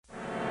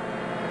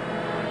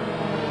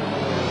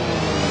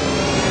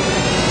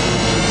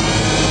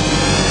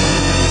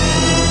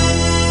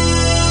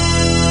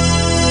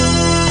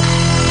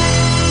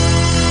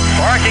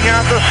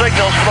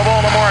signals for the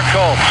Baltimore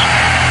Colts.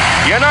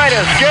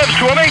 Unitas gives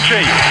to Amici.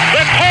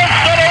 The Colts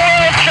are the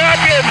world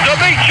champions.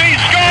 Amici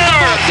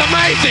scores! It's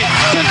amazing,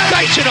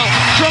 sensational,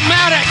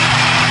 dramatic,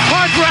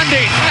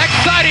 heart-rending,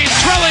 exciting,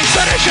 thrilling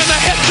finish in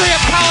the history of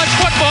college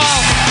football.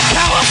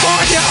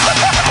 California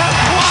has won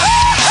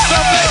the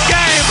big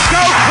game.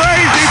 Go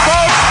crazy,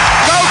 folks!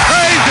 Go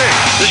crazy!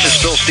 This is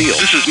Phil Steele.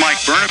 This is Mike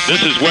Burnham.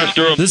 This is Wes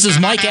Durham. This is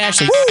Mike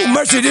Ashley. Woo,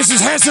 mercy, this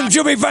is handsome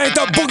Jimmy Vang,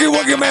 the Boogie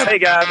Woogie Man. Hey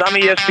guys, I'm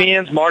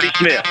ESPN's Marty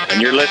Smith,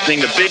 and you're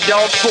listening to Big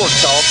Dog Sports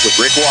Talk with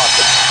Rick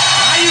Watson.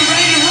 Are you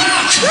ready to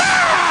rock?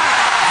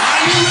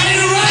 Are you ready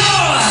to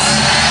roll?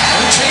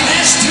 Okay,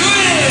 let's do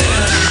it.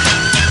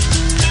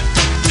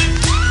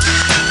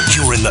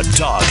 You're in the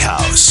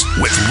Doghouse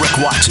with Rick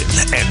Watson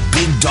and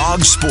Big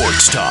Dog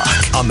Sports Talk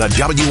on the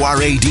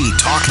WRAD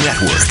Talk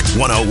Network,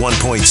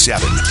 101.7,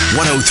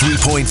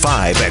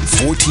 103.5, and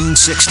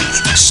 1460.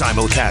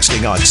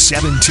 Simulcasting on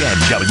 710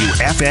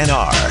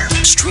 WFNR.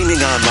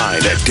 Streaming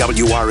online at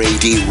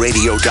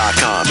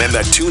WRADradio.com and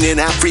the TuneIn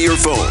app for your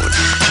phone.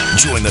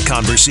 Join the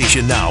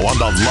conversation now on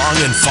the Long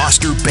and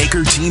Foster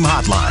Baker Team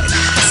Hotline,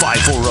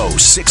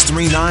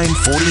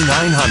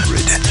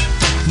 540-639-4900.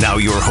 Now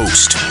your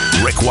host,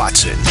 Rick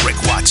Watson.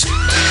 Rick Watson.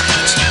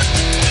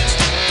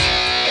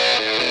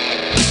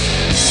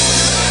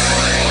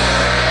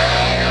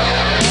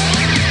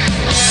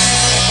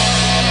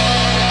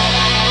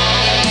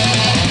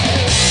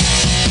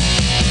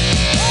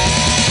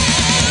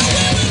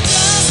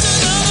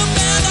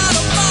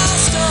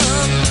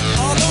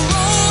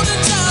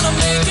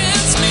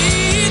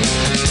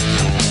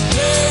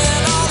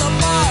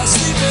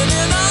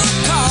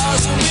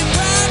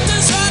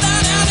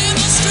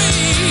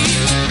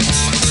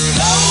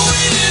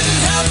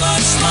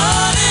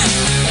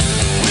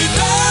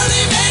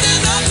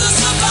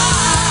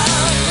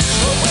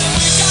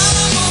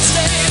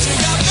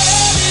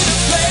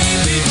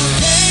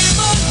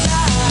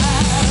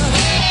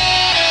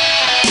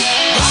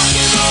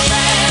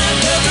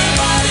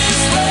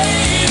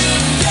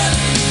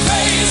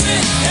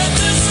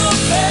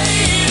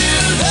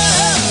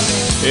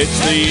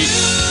 It's the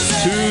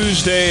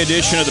Tuesday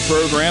edition of the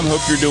program. Hope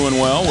you're doing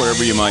well,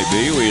 wherever you might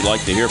be. We'd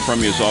like to hear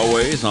from you as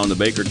always on the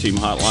Baker Team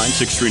Hotline,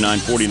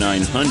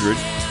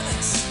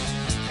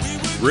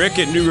 639-4900. Rick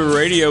at New River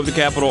Radio, the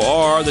capital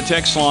R. The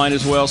text line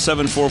as well,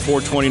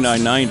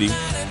 744-2990.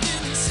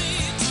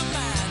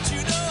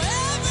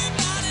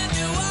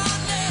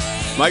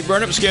 Mike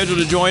Burnham scheduled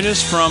to join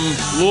us from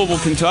Louisville,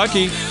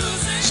 Kentucky,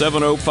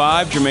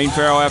 7:05. Jermaine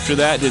Farrell after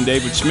that, then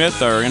David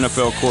Smith, our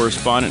NFL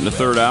correspondent in the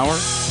third hour.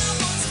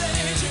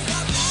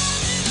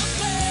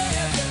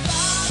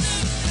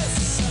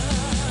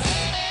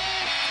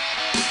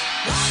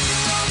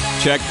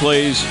 Czech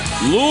plays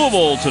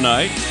Louisville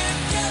tonight.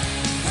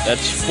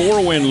 That's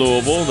 4-win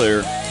Louisville.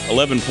 Their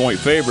 11-point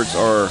favorites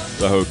are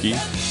the Hokies.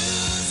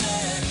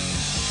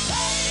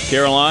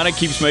 Carolina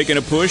keeps making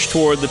a push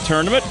toward the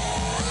tournament.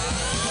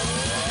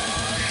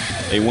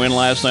 They win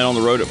last night on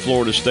the road at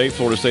Florida State.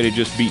 Florida State had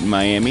just beaten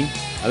Miami.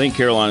 I think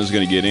Carolina's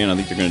going to get in. I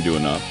think they're going to do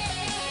enough.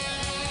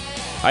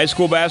 High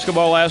school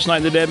basketball last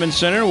night in the Dedmon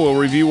Center. We'll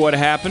review what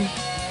happened.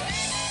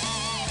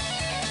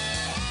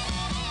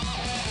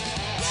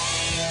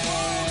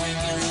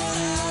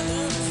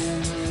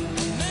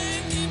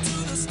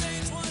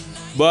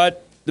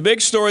 But the big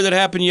story that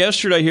happened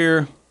yesterday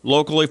here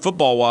locally,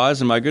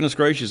 football-wise, and my goodness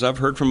gracious, I've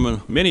heard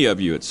from many of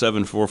you at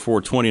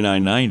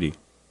 744-2990.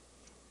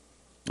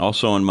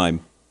 Also on my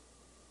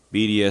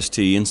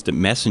BDST Instant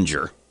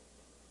Messenger.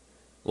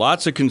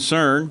 Lots of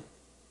concern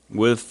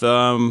with,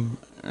 I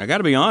got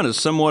to be honest,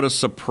 somewhat a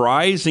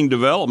surprising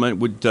development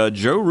with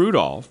Joe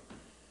Rudolph,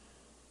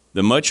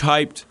 the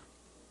much-hyped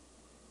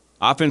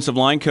offensive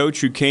line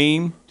coach who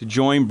came to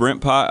join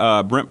Brent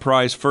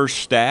Pry's first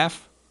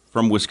staff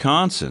from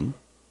Wisconsin.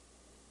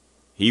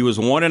 He was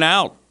 1 and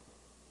out.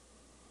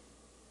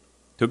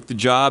 Took the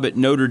job at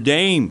Notre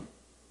Dame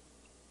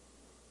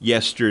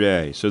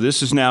yesterday. So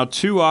this is now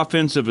 2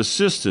 offensive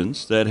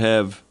assistants that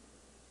have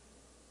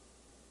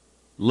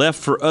left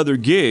for other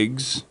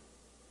gigs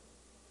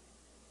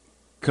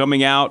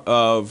coming out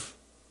of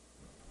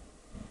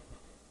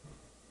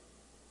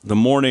the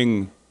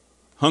morning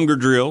hunger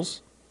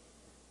drills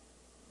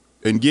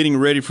and getting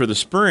ready for the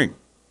spring.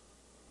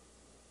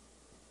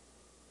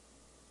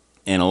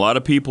 And a lot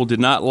of people did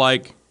not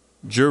like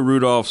Joe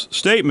Rudolph's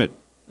statement.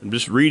 I'm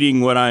just reading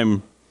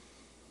letting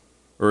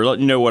you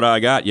know what I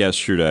got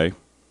yesterday.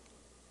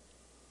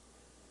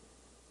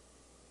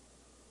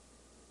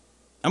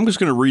 I'm just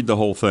going to read the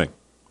whole thing.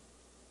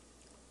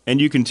 And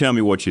you can tell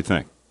me what you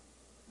think.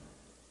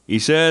 He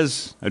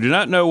says, I do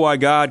not know why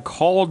God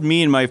called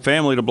me and my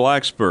family to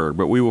Blacksburg,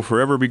 but we will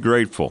forever be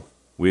grateful.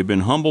 We have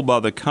been humbled by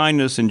the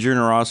kindness and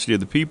generosity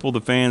of the people,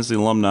 the fans, the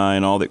alumni,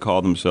 and all that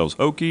call themselves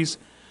Hokies.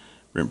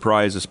 Brent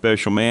Pry is a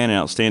special man, an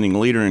outstanding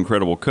leader, an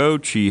incredible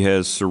coach. He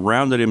has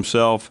surrounded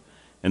himself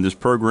and this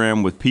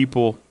program with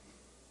people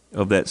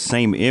of that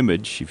same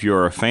image. If you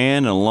are a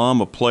fan, an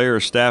alum, a player,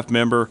 a staff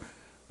member,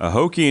 a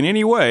Hokie in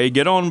any way,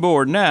 get on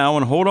board now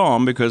and hold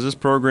on because this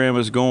program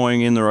is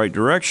going in the right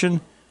direction.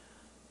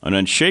 An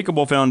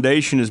unshakable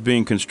foundation is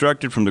being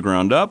constructed from the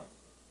ground up.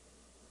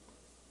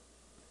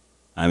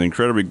 I'm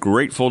incredibly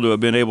grateful to have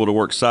been able to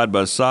work side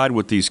by side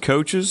with these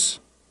coaches.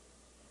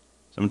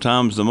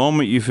 Sometimes the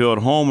moment you feel at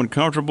home and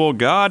comfortable,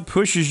 God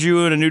pushes you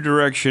in a new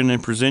direction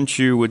and presents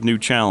you with new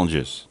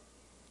challenges.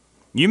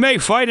 You may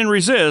fight and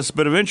resist,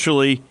 but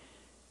eventually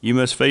you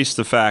must face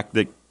the fact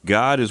that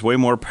God is way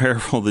more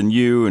powerful than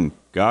you, and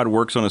God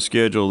works on a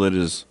schedule that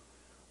is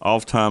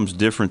oftentimes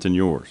different than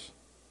yours.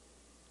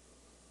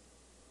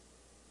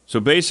 So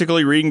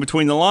basically, reading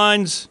between the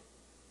lines,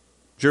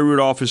 Joe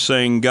Rudolph is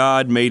saying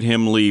God made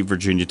him leave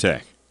Virginia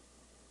Tech.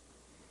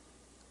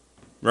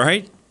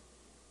 Right?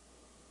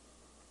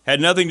 Had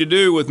nothing to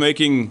do with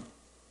making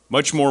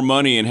much more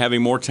money and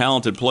having more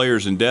talented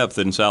players in depth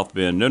than South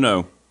Bend.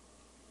 No.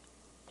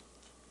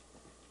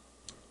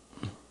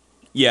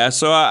 Yeah,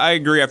 so I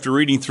agree. After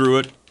reading through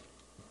it,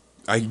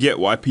 I get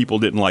why people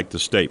didn't like the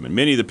statement.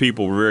 Many of the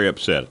people were very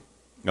upset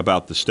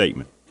about the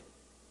statement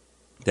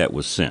that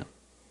was sent.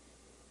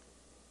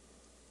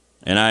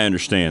 And I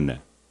understand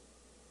that.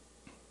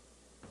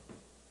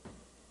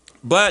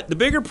 But the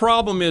bigger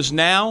problem is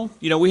now,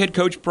 we had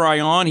Coach Pry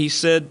on. He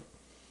said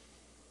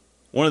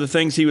one of the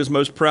things he was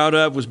most proud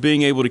of was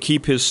being able to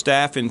keep his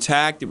staff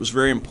intact. It was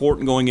very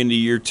important going into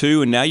year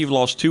 2, and now you've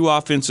lost 2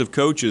 offensive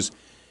coaches.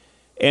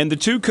 And the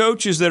 2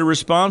 coaches that are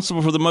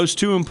responsible for the most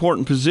 2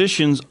 important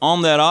positions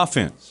on that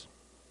offense.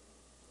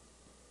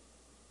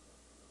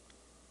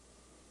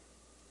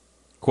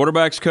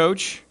 Quarterbacks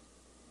coach,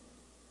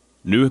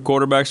 new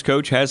quarterbacks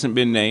coach hasn't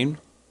been named.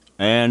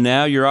 And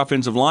now your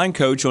offensive line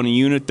coach on a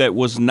unit that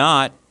was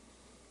not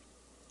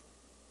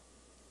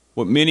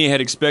what many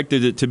had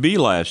expected it to be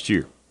last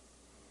year.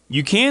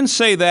 You can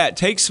say that.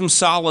 Take some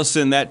solace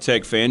in that,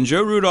 Tech fan.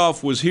 Joe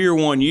Rudolph was here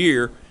 1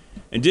 year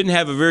and didn't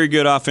have a very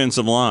good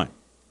offensive line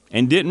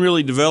and didn't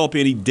really develop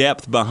any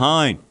depth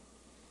behind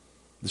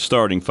the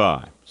starting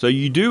 5. So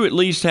you do at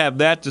least have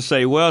that to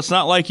say, well, it's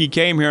not like he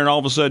came here and all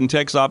of a sudden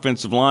Tech's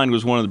offensive line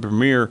was one of the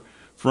premier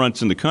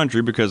fronts in the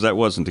country, because that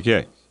wasn't the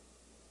case.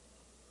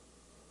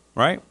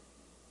 Right?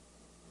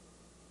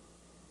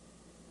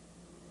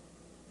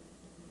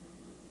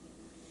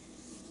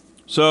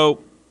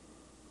 So,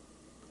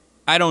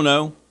 I don't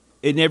know.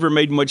 It never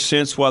made much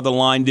sense why the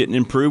line didn't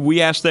improve.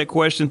 We asked that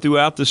question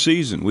throughout the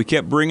season. We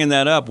kept bringing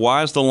that up.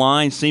 Why is the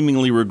line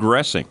seemingly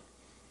regressing?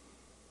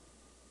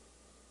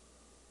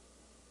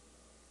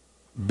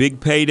 Big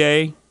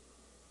payday.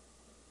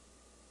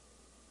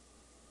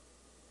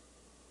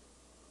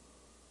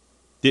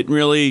 Didn't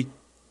really...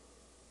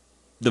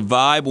 The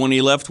vibe when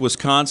he left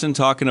Wisconsin,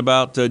 talking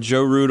about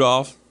Joe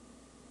Rudolph,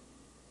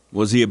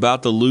 was he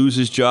about to lose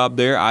his job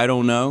there? I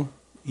don't know.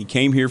 He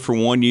came here for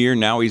 1 year.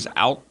 Now he's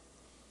out.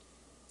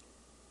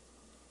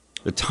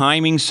 The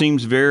timing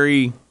seems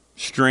very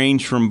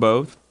strange from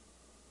both,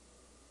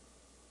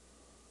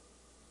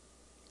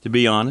 to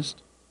be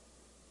honest.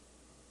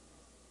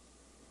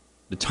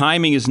 The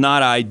timing is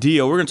not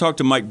ideal. We're going to talk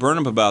to Mike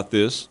Burnham about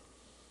this,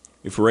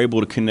 if we're able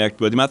to connect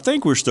with him. I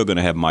think we're still going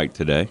to have Mike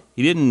today.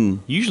 He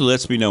usually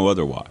lets me know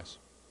otherwise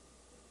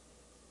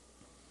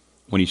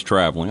when he's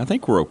traveling. I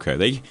think we're okay.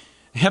 They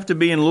have to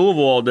be in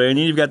Louisville all day, and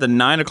then you've got the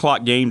 9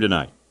 o'clock game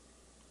tonight.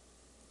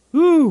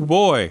 Ooh,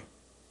 boy.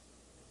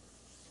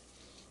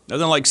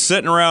 Nothing like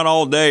sitting around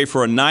all day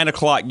for a 9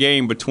 o'clock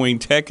game between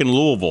Tech and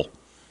Louisville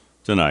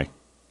tonight.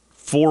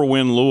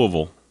 4-win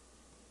Louisville.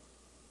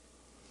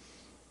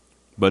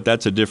 But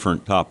that's a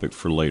different topic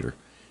for later.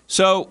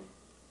 So,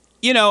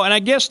 and I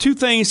guess 2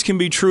 things can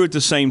be true at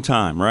the same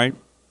time, right?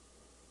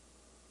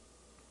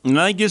 And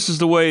I think this is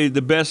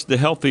the best, the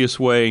healthiest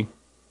way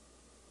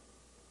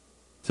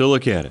to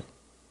look at it.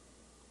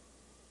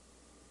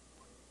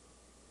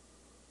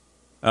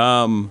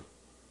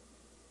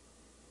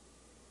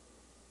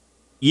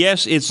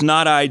 Yes, it's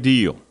not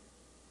ideal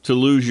to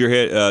lose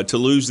to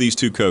lose these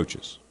 2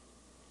 coaches.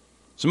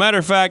 As a matter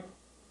of fact,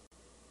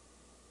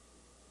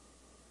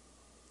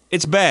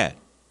 it's bad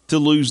to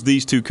lose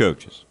these 2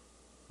 coaches.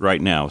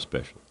 Right now,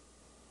 especially.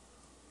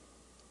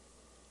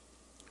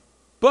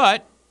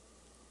 But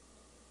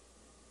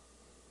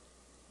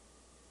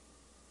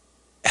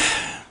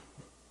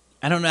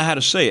I don't know how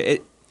to say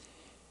it,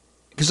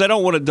 because I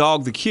don't want to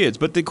dog the kids.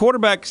 But the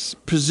quarterback's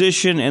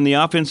position and the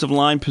offensive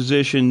line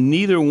position,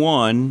 neither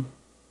one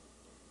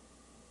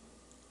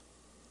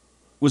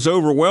was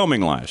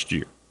overwhelming last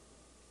year.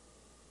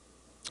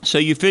 So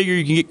you figure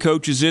you can get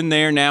coaches in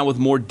there now with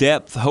more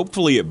depth,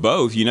 hopefully at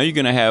both. You're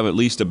going to have at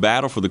least a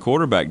battle for the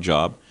quarterback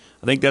job.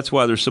 I think that's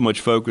why there's so much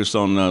focus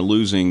on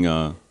losing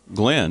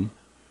Glenn.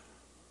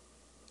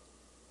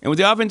 And with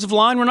the offensive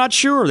line, we're not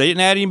sure. They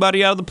didn't add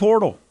anybody out of the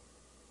portal.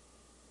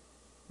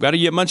 Got to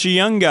get a bunch of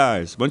young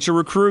guys, a bunch of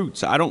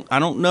recruits. I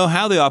don't know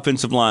how the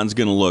offensive line's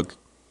going to look.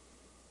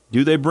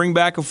 Do they bring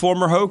back a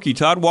former Hokie?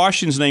 Todd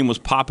Washington's name was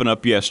popping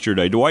up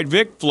yesterday. Dwight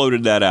Vick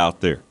floated that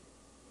out there.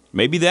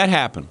 Maybe that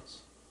happens.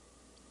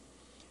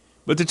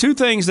 But the 2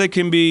 things that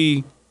can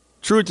be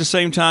true at the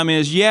same time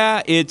is,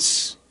 yeah,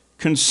 it's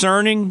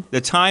concerning.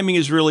 The timing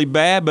is really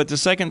bad. But the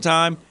second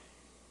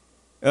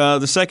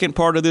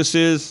part of this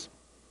is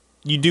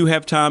you do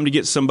have time to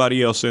get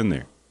somebody else in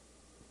there.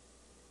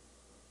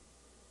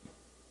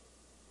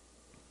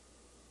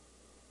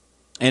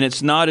 And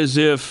it's not as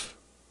if,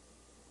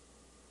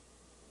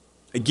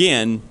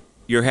 again,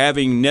 you're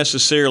having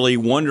necessarily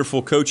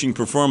wonderful coaching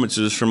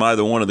performances from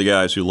either one of the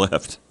guys who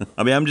left.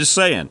 I mean, I'm just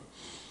saying.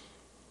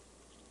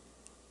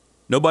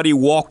 Nobody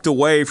walked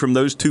away from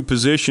those two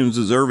positions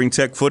as Irving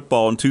Tech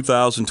football in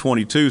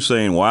 2022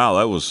 saying,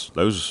 wow, those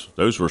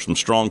were some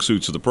strong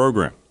suits of the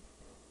program.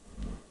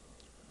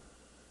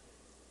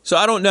 So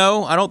I don't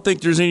know. I don't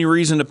think there's any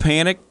reason to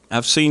panic.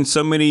 I've seen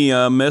so many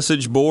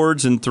message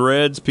boards and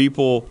threads,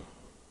 people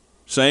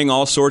saying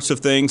all sorts of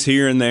things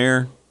here and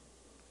there.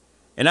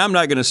 And I'm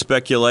not going to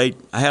speculate.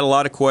 I had a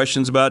lot of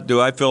questions about, do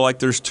I feel like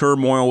there's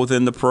turmoil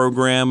within the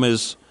program?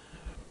 Is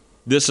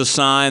this a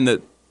sign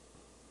that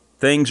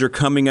things are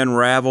coming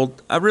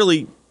unraveled? I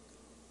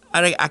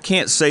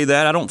can't say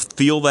that. I don't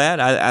feel that.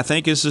 I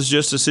think this is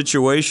just a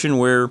situation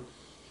where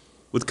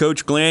with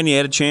Coach Glenn, he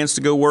had a chance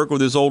to go work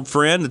with his old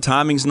friend. The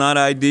timing's not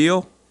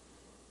ideal.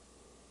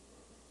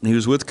 He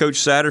was with Coach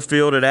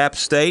Satterfield at App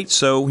State,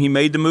 so he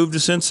made the move to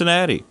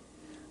Cincinnati.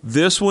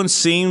 This one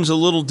seems a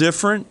little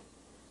different.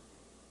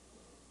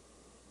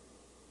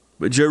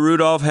 But Joe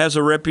Rudolph has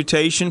a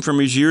reputation from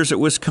his years at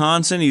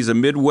Wisconsin. He's a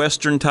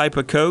Midwestern type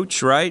of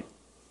coach, right?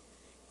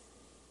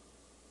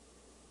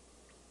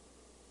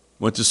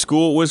 Went to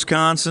school at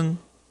Wisconsin,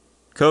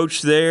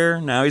 coached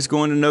there. Now he's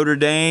going to Notre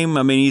Dame.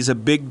 I mean, he's a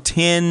Big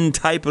Ten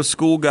type of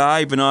school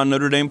guy, even though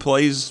Notre Dame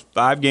plays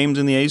 5 games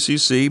in the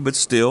ACC, but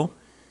still.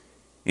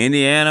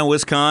 Indiana,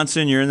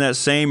 Wisconsin, you're in that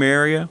same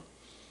area.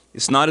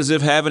 It's not as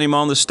if having him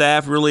on the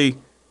staff really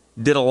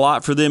did a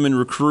lot for them in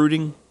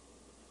recruiting.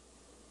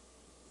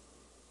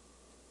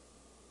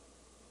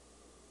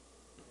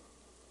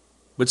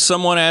 But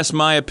someone asked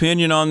my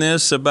opinion on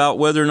this about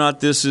whether or not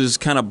this is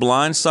kind of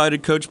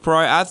blindsided Coach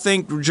Pry. I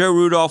think Joe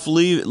Rudolph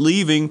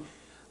leaving,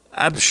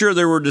 I'm sure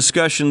there were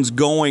discussions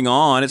going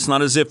on. It's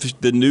not as if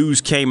the news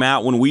came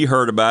out when we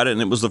heard about it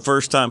and it was the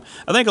first time.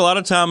 I think a lot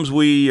of times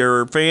we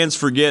or fans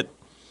forget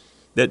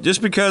that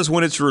just because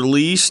when it's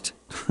released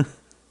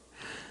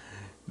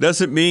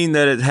doesn't mean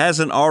that it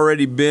hasn't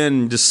already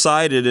been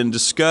decided and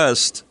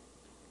discussed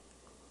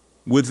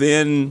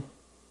within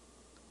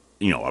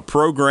a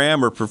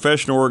program or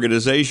professional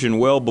organization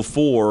well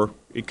before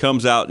it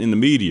comes out in the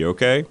media,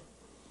 okay?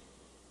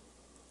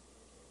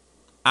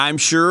 I'm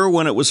sure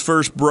when it was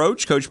first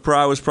broached, Coach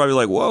Pry was probably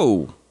like,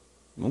 whoa,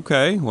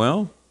 okay,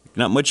 well,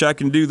 not much I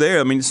can do there.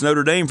 I mean, it's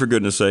Notre Dame, for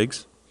goodness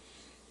sakes.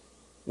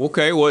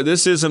 Okay, well,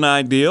 this isn't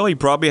ideal. He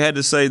probably had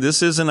to say,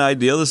 this isn't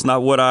ideal. This is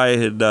not what I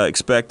had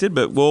expected,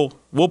 but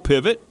we'll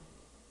pivot.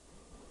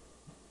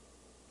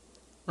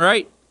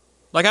 Right?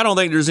 Like, I don't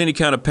think there's any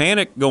kind of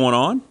panic going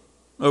on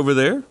over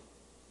there.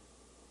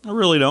 I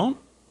really don't.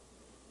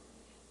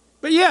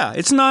 But, yeah,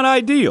 it's not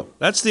ideal.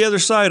 That's the other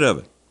side of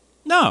it.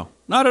 No,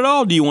 not at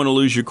all do you want to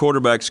lose your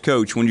quarterback's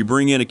coach when you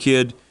bring in a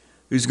kid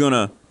who's going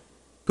to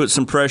put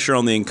some pressure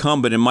on the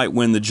incumbent and might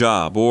win the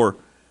job. Or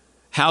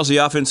how's the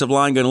offensive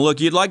line going to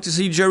look? You'd like to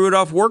see Joe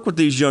Rudolph work with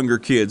these younger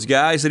kids,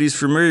 guys that he's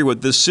familiar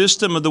with, the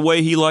system of the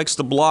way he likes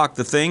to block,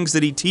 the things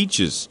that he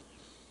teaches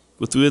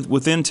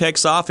within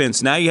Tech's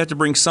offense. Now you have to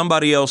bring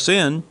somebody else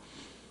in.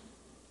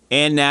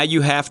 And now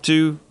you have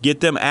to get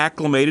them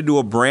acclimated to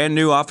a brand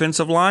new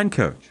offensive line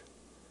coach.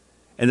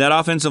 And that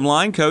offensive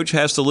line coach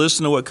has to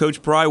listen to what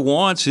Coach Pry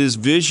wants, his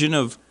vision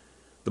of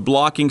the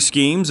blocking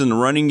schemes and the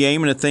running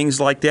game and the things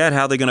like that,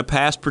 how they're going to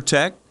pass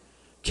protect,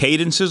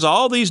 cadences,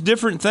 all these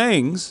different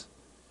things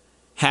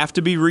have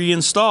to be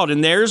reinstalled.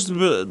 And there's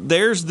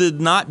the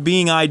not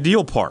being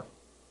ideal part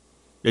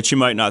that you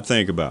might not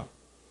think about.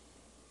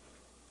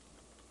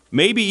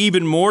 Maybe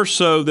even more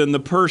so than the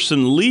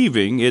person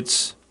leaving,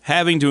 it's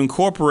having to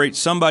incorporate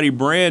somebody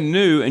brand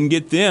new and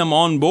get them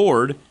on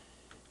board.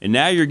 And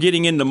now you're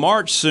getting into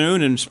March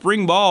soon, and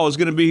spring ball is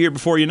going to be here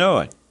before you know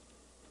it.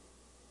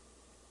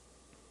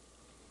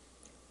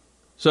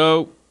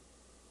 So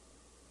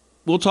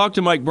we'll talk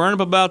to Mike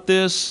Burnop about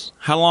this.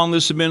 How long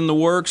this has been in the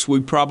works, we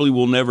probably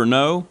will never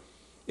know.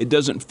 It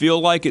doesn't feel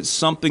like it's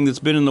something that's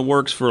been in the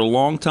works for a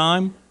long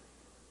time.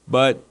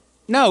 But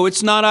no,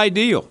 it's not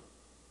ideal.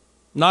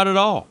 Not at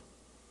all.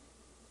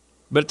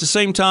 But at the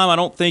same time, I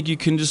don't think you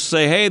can just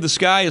say, hey, the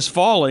sky is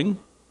falling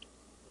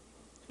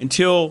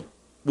until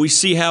we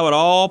see how it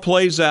all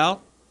plays out,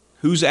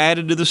 who's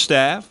added to the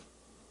staff.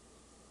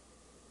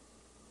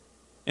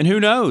 And who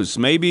knows,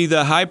 maybe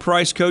the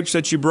high-priced coach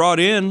that you brought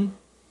in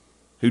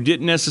who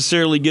didn't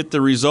necessarily get the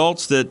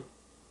results that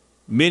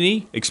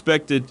many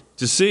expected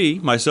to see,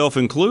 myself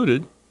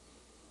included,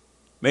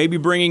 maybe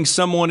bringing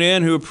someone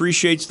in who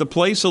appreciates the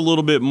place a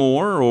little bit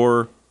more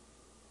or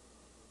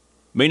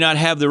may not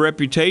have the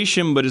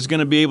reputation, but is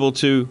going to be able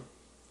to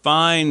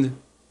find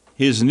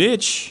his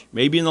niche.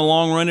 Maybe in the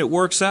long run it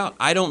works out.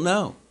 I don't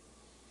know.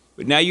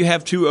 But now you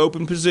have 2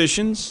 open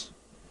positions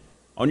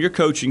on your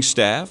coaching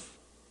staff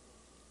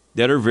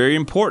that are very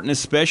important,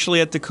 especially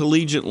at the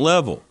collegiate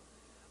level.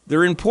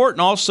 They're important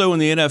also in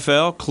the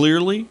NFL,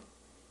 clearly.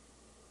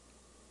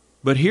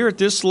 But here at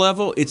this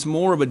level, it's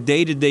more of a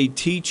day-to-day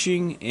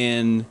teaching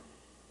and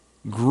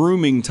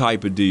grooming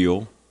type of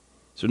deal.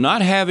 So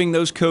not having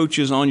those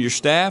coaches on your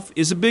staff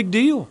is a big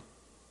deal.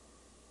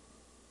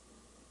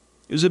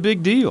 It was a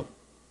big deal.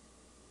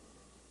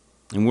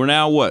 And we're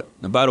now,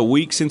 about a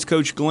week since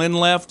Coach Glenn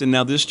left, and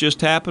now this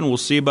just happened. We'll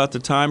see about the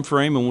time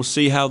frame, and we'll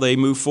see how they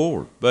move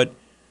forward. But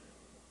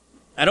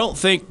I don't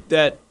think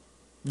that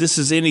this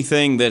is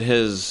anything that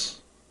has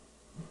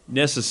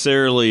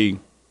necessarily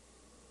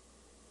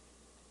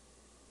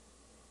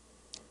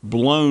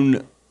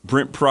blown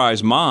Brent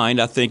Pry's mind.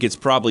 I think it's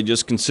probably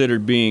just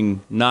considered being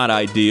not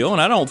ideal,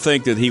 and I don't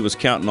think that he was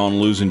counting on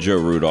losing Joe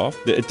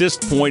Rudolph at this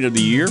point of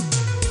the year.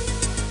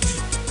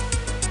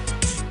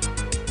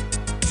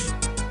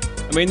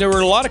 I mean, there were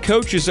a lot of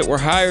coaches that were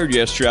hired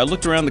yesterday. I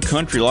looked around the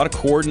country, a lot of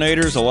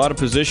coordinators, a lot of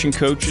position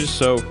coaches.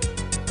 So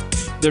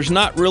there's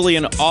not really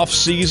an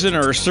off-season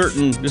or a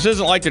certain – this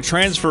isn't like the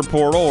transfer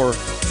portal or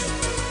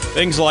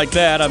things like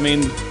that. I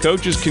mean,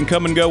 coaches can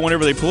come and go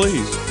whenever they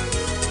please.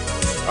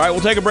 All right,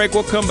 we'll take a break.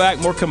 We'll come back.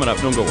 More coming up.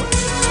 Don't go away.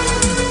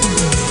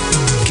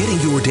 Getting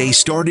your day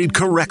started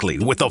correctly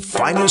with the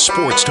finest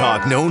sports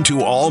talk known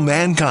to all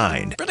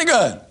mankind. Pretty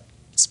good.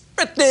 It's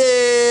pretty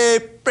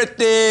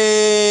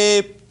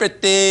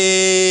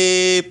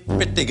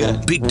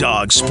good. Big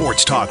Dog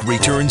Sports Talk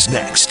returns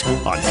next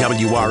on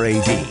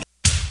WRAD.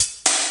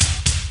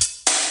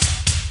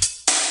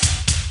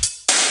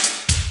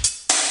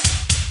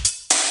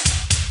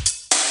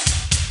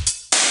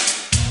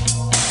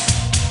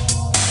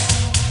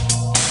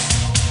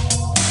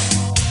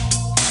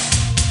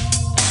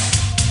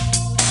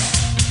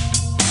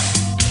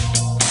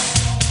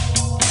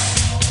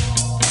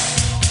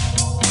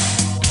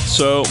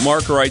 So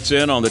Mark writes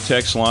in on the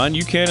text line.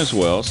 You can as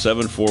well,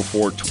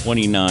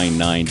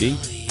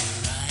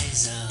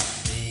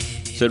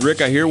 744-2990. Said,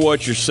 Rick, I hear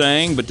what you're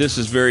saying, but this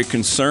is very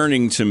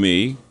concerning to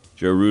me.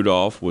 Joe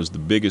Rudolph was the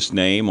biggest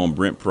name on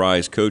Brent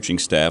Pry's coaching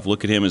staff.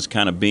 Look at him as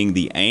kind of being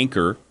the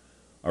anchor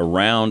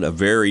around a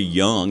very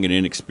young and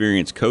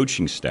inexperienced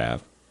coaching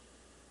staff.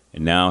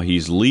 And now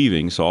he's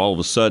leaving, so all of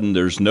a sudden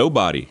there's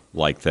nobody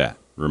like that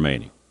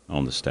remaining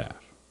on the staff.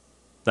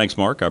 Thanks,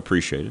 Mark. I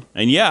appreciate it.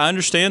 And, yeah, I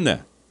understand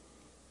that.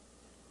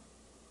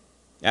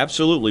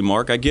 Absolutely,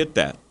 Mark. I get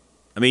that.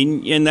 I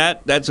mean, and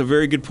that's a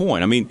very good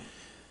point. I mean,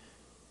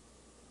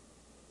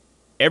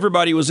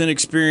 everybody was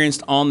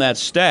inexperienced on that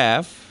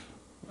staff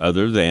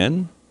other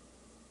than,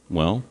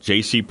 well,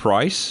 J.C.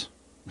 Price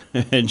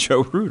and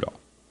Joe Rudolph.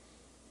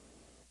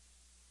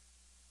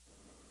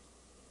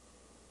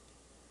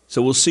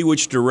 So we'll see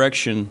which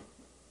direction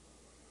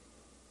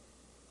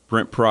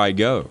Brent Pry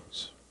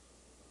goes.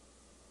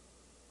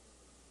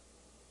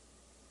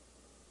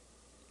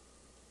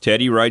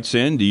 Teddy writes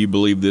in, do you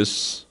believe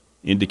this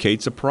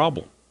indicates a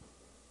problem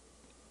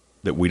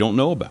that we don't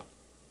know about?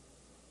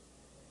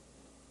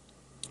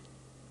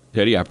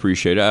 Teddy, I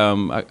appreciate it.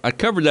 I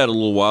covered that a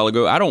little while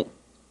ago. I don't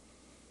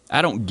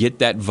get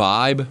that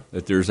vibe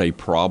that there's a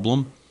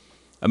problem.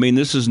 I mean,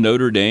 this is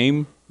Notre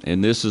Dame,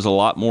 and this is a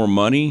lot more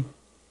money,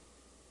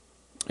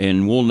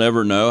 and we'll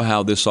never know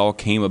how this all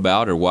came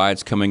about or why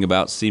it's coming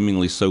about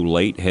seemingly so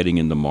late heading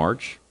into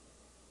March.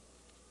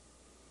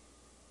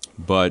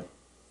 But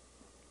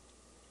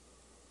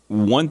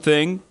one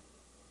thing,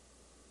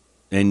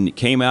 and it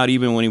came out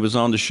even when he was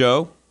on the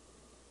show,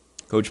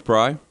 Coach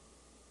Pry, I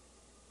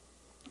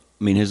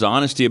mean, his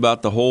honesty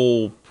about the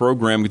whole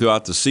program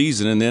throughout the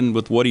season, and then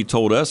with what he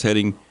told us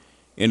heading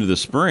into the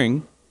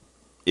spring,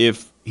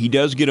 if he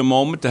does get a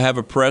moment to have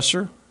a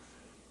presser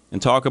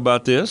and talk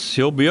about this,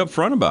 he'll be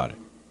upfront about it.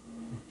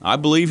 I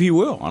believe he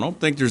will. I don't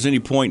think there's any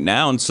point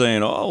now in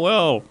saying, oh,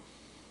 well,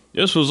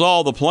 this was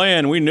all the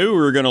plan. We knew we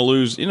were going to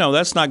lose. You know,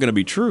 that's not going to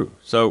be true.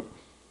 So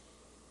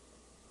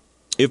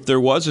if there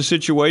was a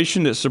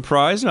situation that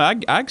surprised me,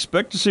 I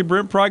expect to see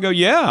Brent Pry go,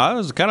 yeah, I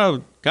was kind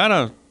of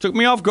took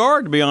me off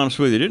guard, to be honest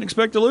with you. Didn't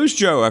expect to lose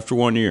Joe after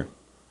 1 year.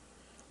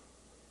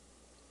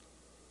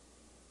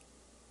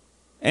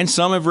 And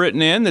some have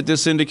written in that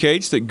this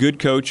indicates that good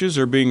coaches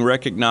are being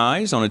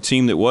recognized on a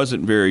team that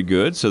wasn't very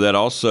good. So that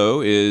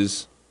also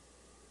is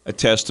a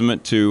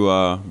testament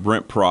to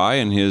Brent Pry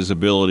and his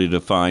ability to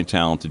find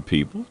talented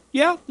people.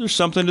 Yeah, there's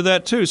something to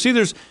that too. See,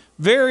 there's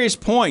various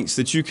points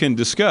that you can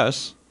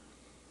discuss.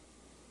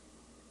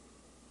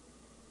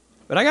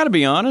 But I got to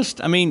be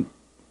honest, I mean,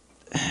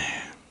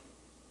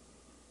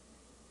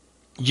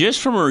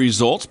 just from a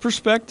results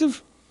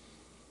perspective,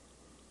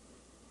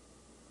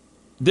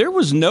 there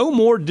was no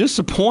more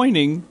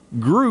disappointing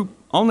group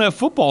on that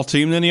football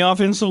team than the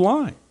offensive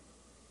line.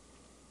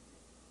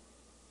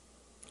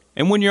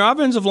 And when your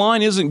offensive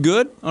line isn't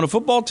good on a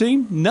football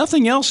team,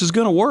 nothing else is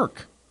going to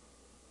work.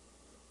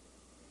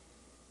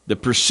 The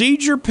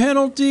procedure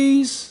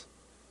penalties,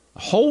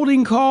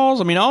 holding calls,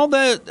 I mean, all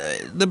that,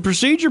 the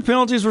procedure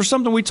penalties were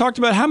something we talked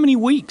about how many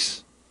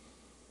weeks?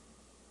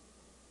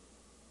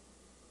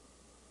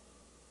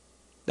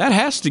 That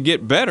has to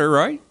get better,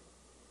 right?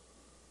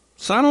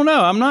 So I don't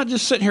know. I'm not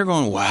just sitting here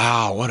going,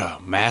 wow, what a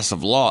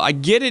massive loss. I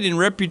get it in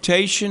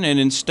reputation and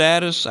in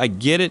status. I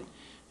get it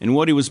in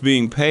what he was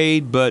being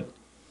paid, but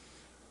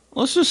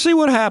let's just see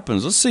what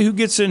happens. Let's see who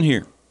gets in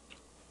here.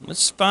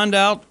 Let's find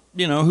out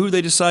who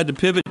they decide to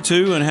pivot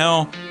to and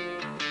how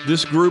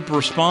this group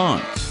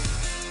responds.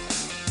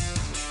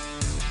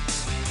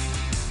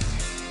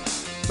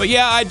 But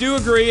yeah, I do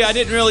agree. I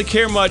didn't really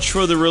care much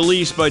for the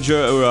release by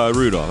Joe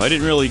Rudolph. I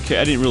didn't really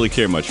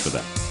care much for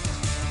that.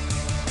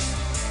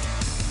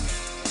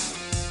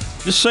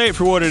 Just say it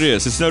for what it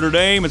is. It's Notre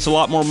Dame. It's a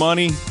lot more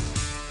money,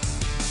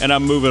 and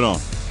I'm moving on.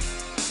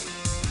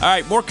 All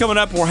right, more coming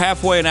up. We're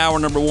halfway in hour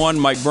number 1.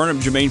 Mike Burnham,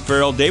 Jermaine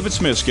Farrell, David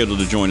Smith scheduled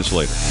to join us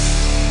later.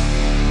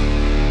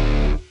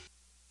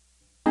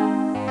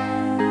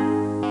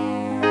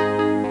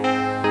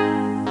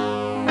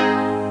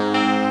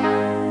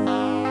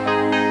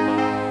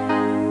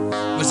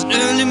 It was an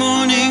early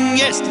morning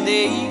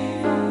yesterday.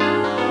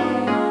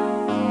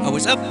 I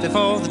was up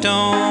before the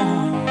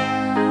dawn,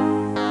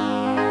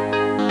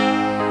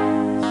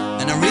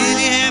 and I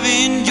really have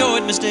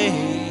enjoyed my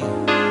stay.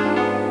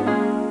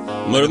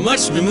 But it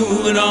must be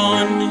moving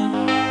on.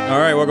 All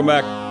right, welcome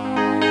back.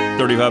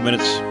 35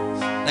 minutes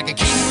Like a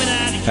king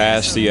without a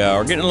past the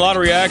hour. Getting a lot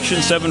of reaction.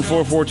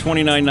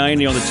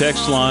 744-2990 on the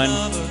text line.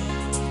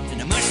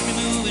 and I must be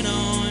moving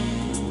on.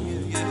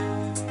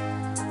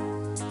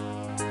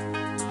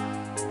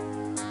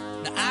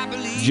 Now I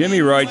believe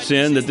Jimmy writes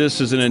in that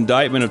this is an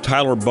indictment of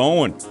Tyler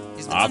Bowen.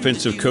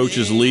 Offensive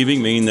coaches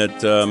leaving, meaning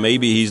that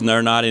maybe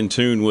they're not in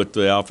tune with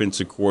the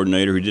offensive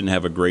coordinator who didn't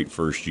have a great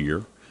first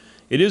year.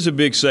 It is a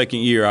big second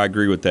year. I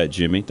agree with that,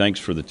 Jimmy. Thanks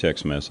for the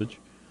text message.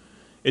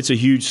 It's a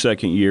huge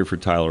second year for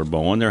Tyler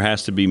Bowen. There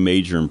has to be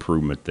major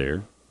improvement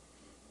there.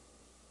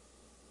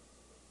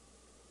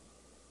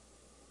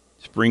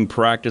 Spring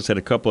practice, had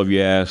a couple of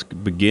you ask,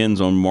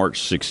 begins on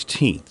March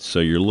 16th. So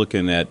you're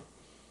looking at a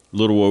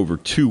little over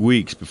 2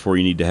 weeks before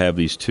you need to have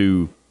these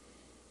two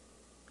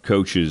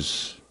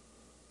coaches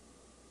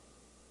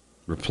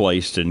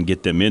replaced and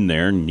get them in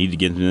there, and you need to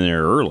get them in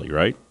there early,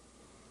 right?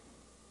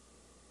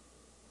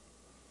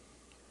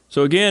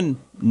 So again,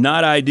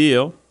 not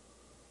ideal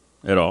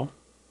at all.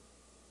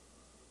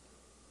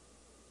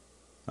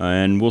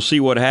 And we'll see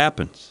what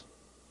happens.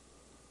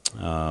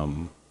 A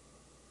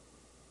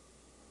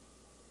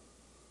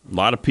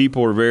lot of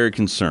people are very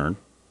concerned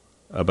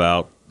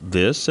about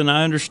this, and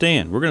I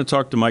understand. We're going to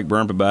talk to Mike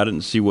Burnham about it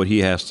and see what he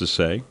has to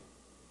say.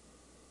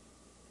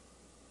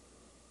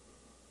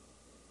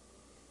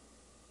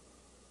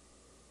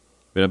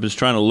 But I'm just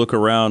trying to look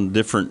around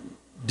different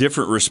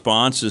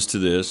responses to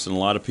this, and a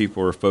lot of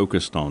people are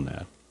focused on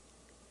that.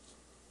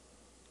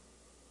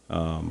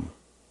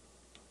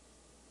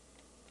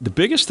 The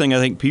biggest thing I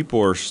think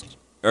people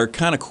are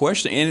kind of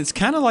questioning, and it's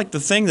kind of like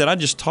the thing that I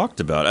just talked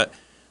about.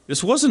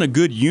 This wasn't a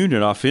good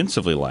unit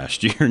offensively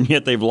last year, and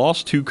yet they've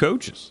lost 2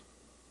 coaches.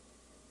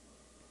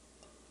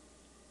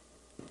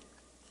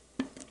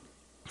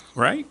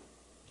 Right?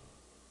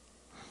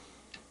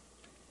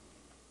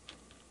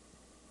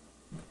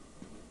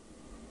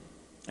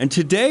 And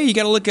today, you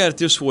got to look at it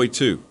this way,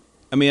 too.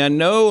 I mean, I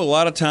know a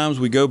lot of times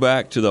we go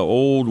back to the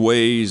old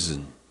ways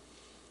and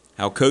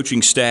how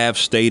coaching staff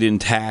stayed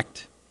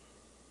intact.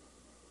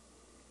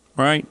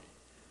 Right?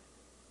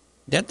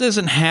 That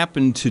doesn't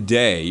happen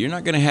today. You're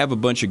not going to have a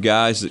bunch of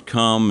guys that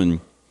come and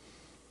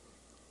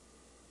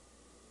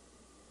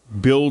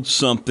build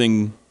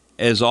something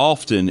as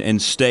often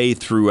and stay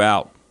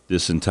throughout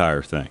this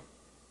entire thing.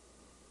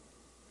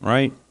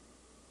 Right?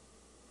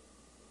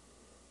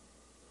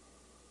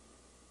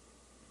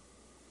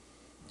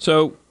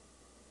 So,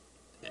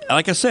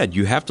 like I said,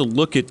 you have to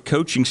look at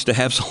coaching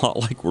staffs a lot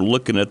like we're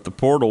looking at the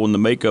portal and the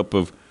makeup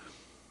of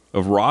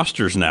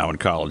rosters now in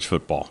college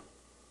football.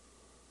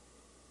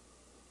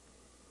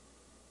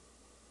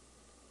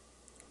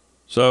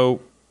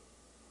 So,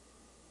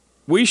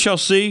 we shall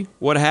see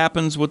what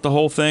happens with the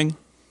whole thing,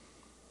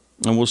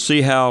 and we'll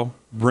see how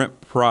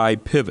Brent Pry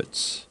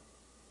pivots,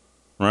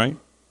 right?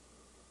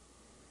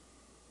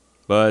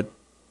 But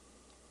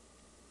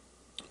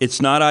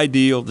it's not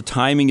ideal. The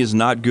timing is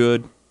not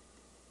good.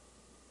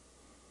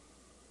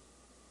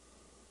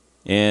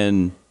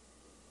 And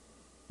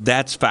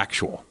that's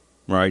factual,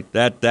 right?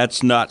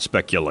 That's not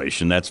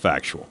speculation. That's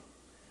factual.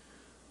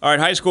 All right,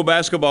 high school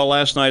basketball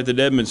last night at the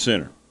Dedmon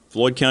Center.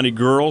 Floyd County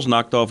girls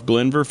knocked off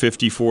Glenver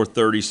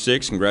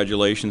 54-36.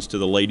 Congratulations to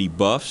the Lady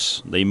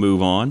Buffs. They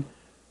move on.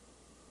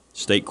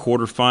 State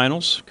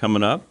quarterfinals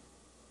coming up.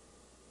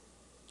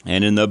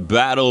 And in the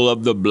battle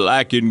of the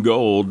black and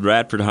gold,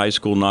 Radford High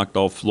School knocked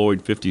off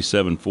Floyd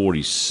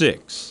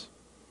 57-46.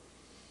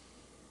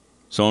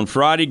 So on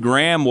Friday,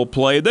 Graham will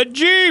play the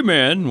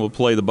G-Men, will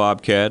play the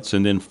Bobcats,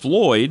 and then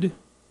Floyd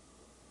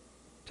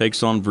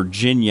takes on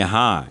Virginia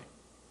High.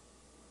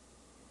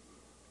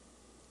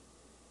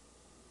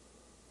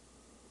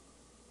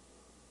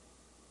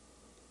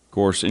 Of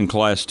course, in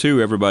Class 2,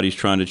 everybody's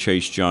trying to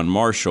chase John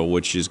Marshall,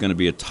 which is going to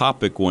be a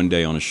topic one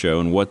day on a show,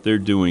 and what they're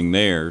doing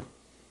there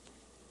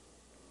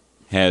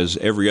has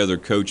every other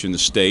coach in the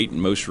state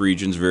and most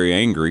regions very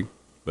angry,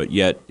 but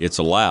yet it's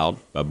allowed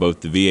by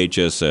both the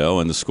VHSL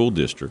and the school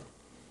district.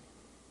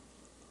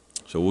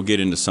 So we'll get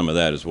into some of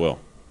that as well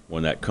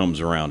when that comes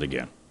around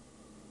again,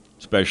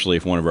 especially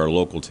if one of our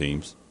local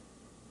teams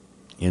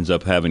ends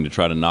up having to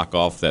try to knock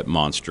off that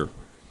monster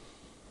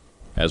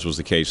as was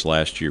the case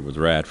last year with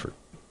Radford.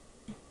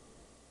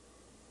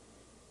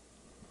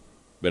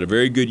 But a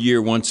very good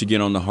year once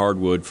again on the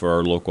hardwood for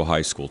our local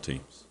high school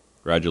teams.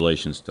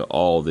 Congratulations to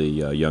all the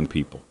young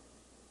people.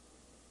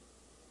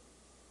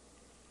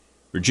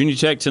 Virginia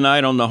Tech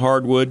tonight on the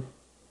hardwood.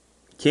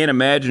 Can't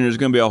imagine there's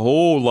going to be a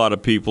whole lot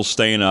of people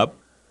staying up.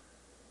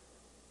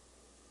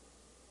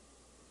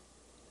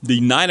 The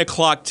 9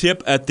 o'clock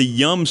tip at the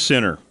Yum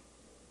Center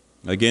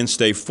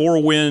against a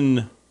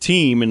 4-win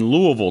team in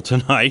Louisville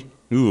tonight.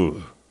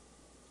 Ooh.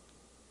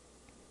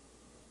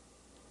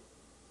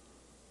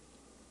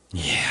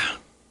 Yeah.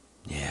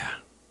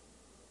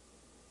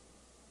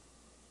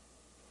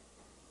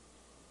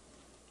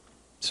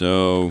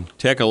 So,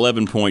 Tech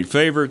 11-point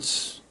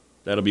favorites.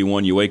 That'll be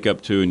one you wake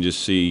up to and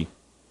just see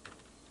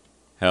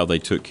how they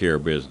took care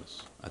of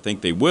business. I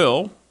think they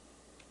will,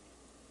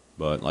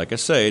 but like I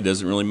say, it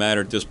doesn't really matter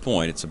at this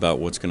point. It's about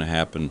what's going to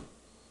happen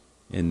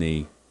in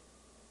the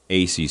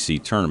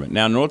ACC tournament.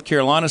 Now, North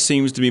Carolina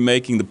seems to be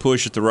making the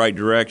push at the right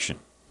direction.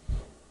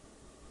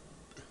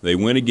 They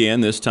win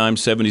again, this time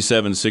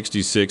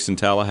 77-66 in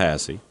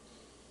Tallahassee.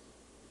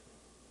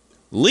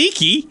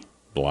 Leaky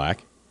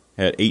Black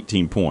had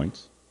 18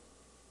 points.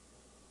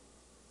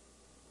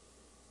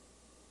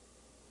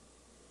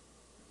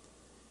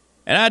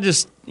 And I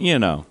just,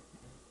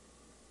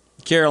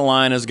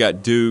 Carolina's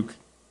got Duke.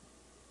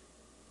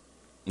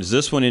 Is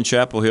this one in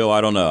Chapel Hill? I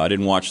don't know. I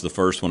didn't watch the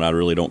first one. I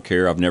really don't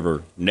care. I've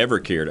never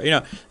cared.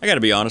 I got to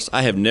be honest.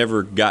 I have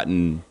never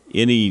gotten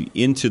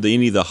into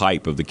any of the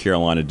hype of the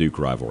Carolina-Duke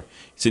rivalry.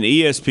 It's an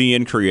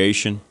ESPN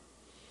creation.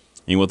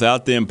 And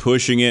without them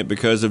pushing it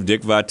because of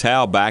Dick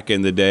Vitale back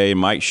in the day and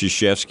Mike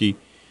Krzyzewski,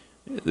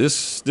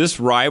 this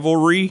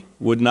rivalry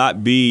would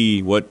not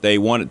be what they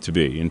want it to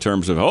be in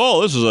terms of,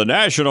 this is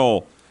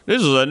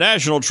a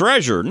national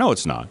treasure. No,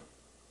 it's not.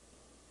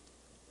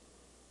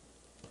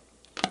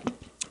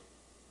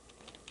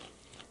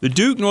 The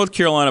Duke-North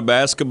Carolina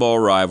basketball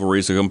rivalry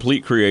is a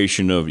complete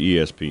creation of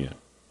ESPN.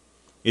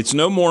 It's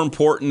no more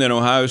important than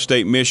Ohio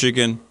State,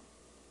 Michigan,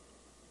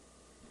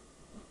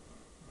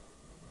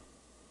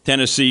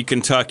 Tennessee,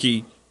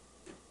 Kentucky,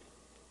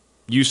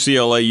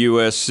 UCLA,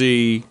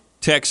 USC,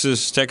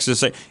 Texas.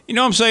 You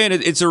know what I'm saying?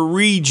 It's a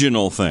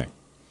regional thing.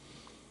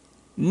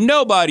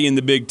 Nobody in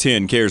the Big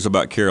Ten cares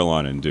about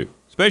Carolina and Duke,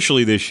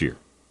 especially this year.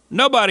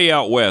 Nobody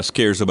out west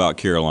cares about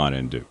Carolina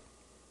and Duke.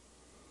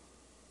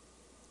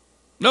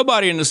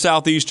 Nobody in the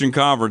Southeastern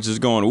Conference is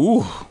going,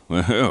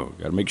 got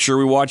to make sure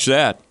we watch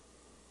that.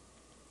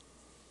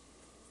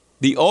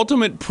 The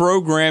ultimate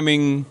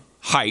programming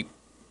hype,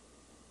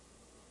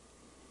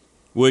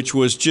 which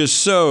was just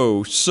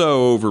so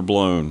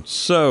overblown,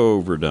 so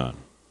overdone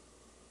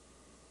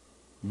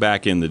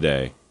back in the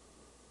day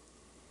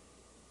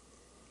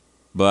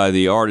by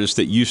the artist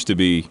that used to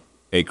be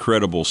a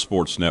credible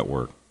sports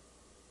network,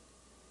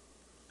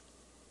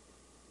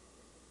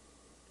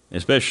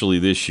 especially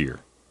this year,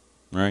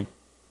 right?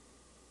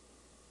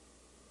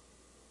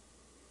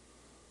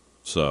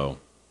 So,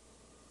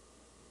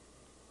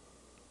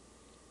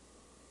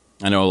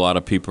 I know a lot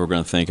of people are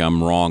going to think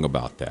I'm wrong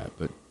about that,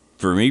 but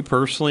for me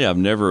personally, I've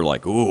never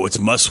it's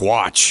must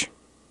watch.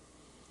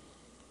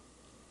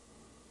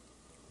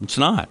 It's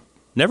not.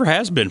 Never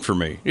has been for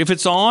me. If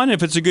it's on,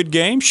 if it's a good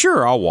game,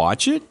 sure, I'll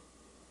watch it.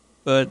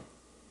 But,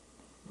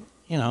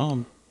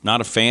 I'm not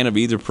a fan of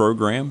either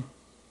program.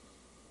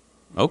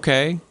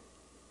 Okay.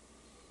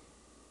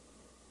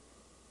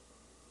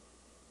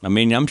 I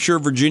mean, I'm sure a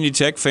Virginia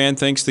Tech fan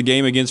thinks the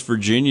game against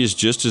Virginia is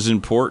just as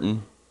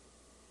important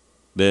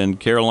than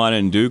Carolina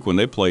and Duke when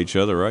they play each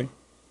other, right?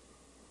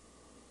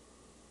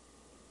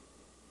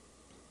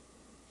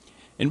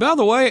 And by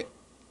the way,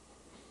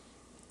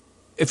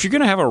 if you're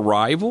going to have a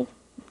rival,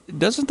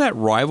 doesn't that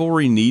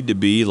rivalry need to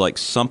be like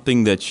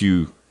something that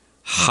you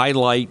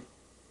highlight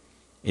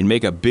and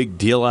make a big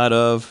deal out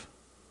of?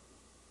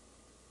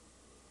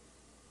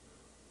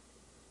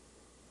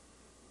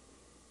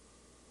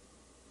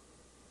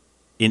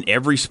 In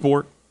every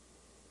sport?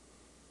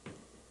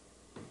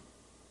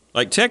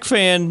 Like Tech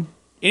fan,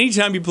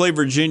 anytime you play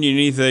Virginia in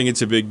anything,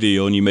 it's a big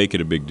deal, and you make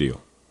it a big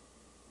deal.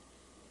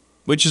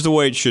 Which is the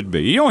way it should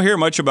be. You don't hear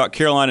much about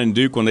Carolina and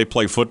Duke when they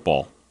play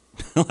football.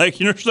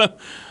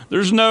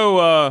 There's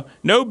no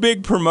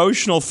big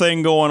promotional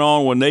thing going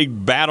on when they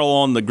battle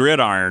on the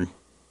gridiron.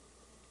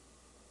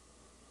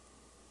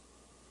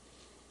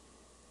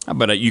 I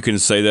bet you can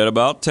say that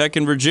about Tech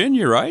and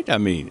Virginia, right? I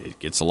mean, it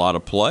gets a lot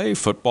of play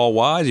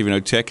football-wise, even though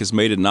Tech has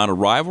made it not a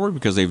rivalry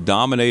because they've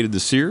dominated the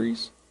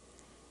series.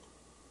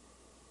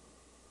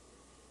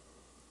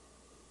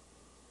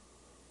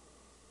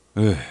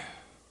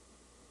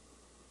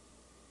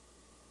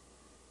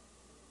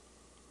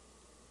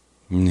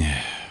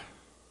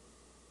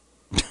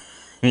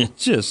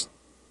 It's just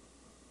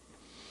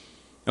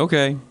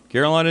okay.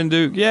 Carolina and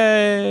Duke,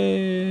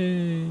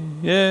 yay!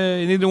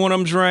 Yay! Neither one of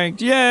them's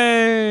ranked,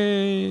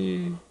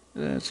 yay!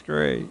 That's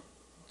great.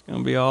 It's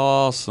gonna be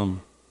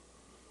awesome.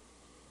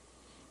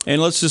 And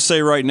let's just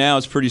say right now,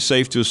 it's pretty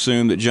safe to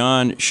assume that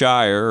John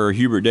Shire or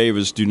Hubert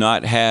Davis do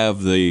not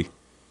have the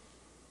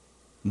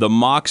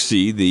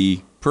moxie,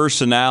 the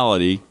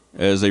personality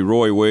as a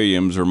Roy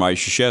Williams or Mike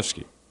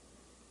Krzyzewski.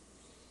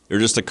 They're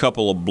just a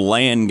couple of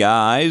bland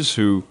guys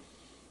who,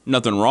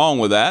 nothing wrong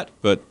with that,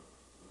 but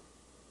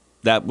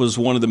that was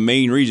one of the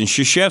main reasons.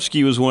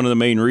 Krzyzewski was one of the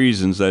main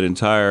reasons that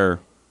entire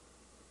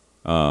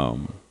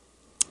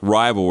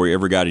rivalry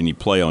ever got any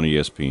play on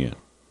ESPN,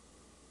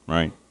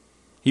 right?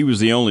 He was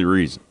the only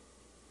reason.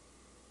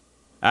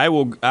 I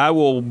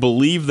will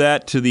believe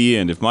that to the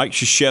end. If Mike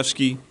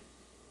Krzyzewski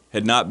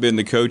had not been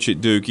the coach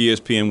at Duke,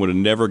 ESPN would have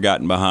never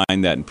gotten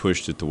behind that and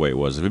pushed it the way it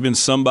was. If it had been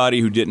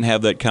somebody who didn't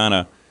have that kind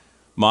of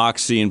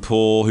moxie and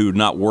pull, who had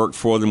not worked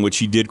for them, which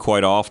he did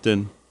quite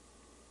often,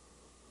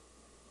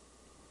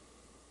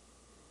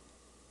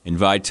 and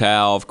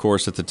Vitale, of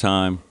course, at the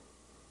time.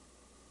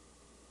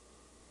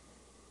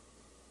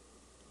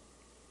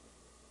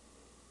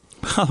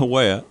 By the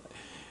way,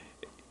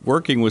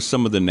 working with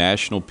some of the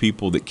national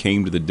people that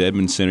came to the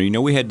Dedman Center,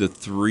 we had the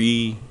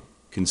 3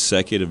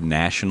 consecutive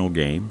national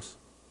games,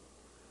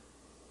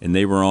 and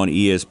they were on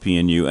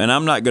ESPNU. And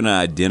I'm not going to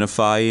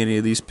identify any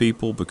of these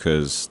people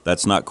because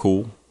that's not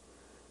cool.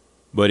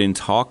 But in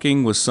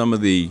talking with some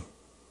of the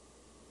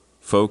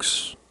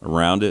folks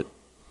around it,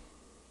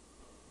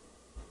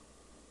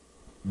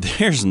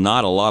 there's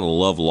not a lot of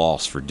love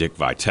lost for Dick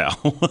Vitale.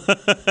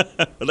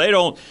 They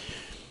don't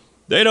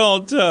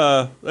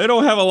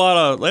have a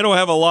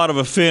lot of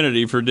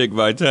affinity for Dick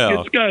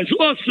Vitale. This guy's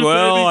awesome.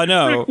 Well, baby. I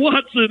know. Rick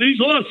Watson, he's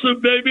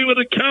awesome, baby, with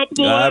a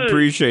capital I A.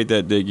 appreciate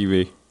that, Dickie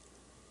V.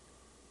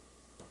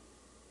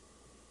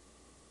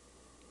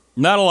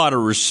 Not a lot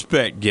of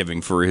respect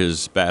giving for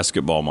his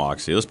basketball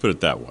moxie. Let's put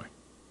it that way.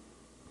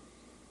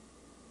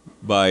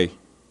 By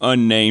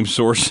unnamed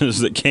sources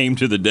that came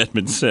to the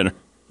Dedman Center.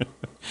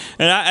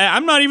 And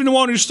I'm not even the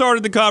one who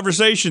started the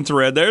conversation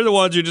thread. They're the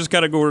ones who just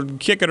kind of go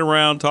kicking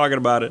around talking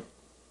about it.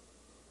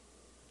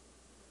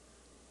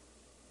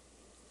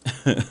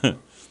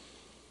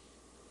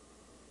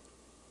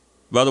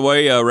 By the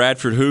way,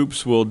 Radford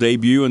Hoops will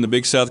debut in the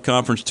Big South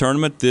Conference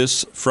Tournament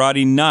this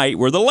Friday night.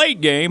 We're the late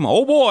game.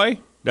 Oh, boy.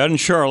 Down in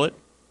Charlotte.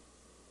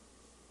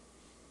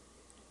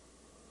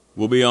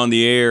 We'll be on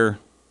the air,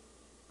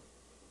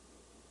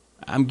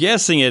 I'm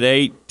guessing at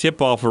 8,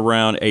 tip-off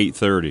around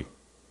 8:30.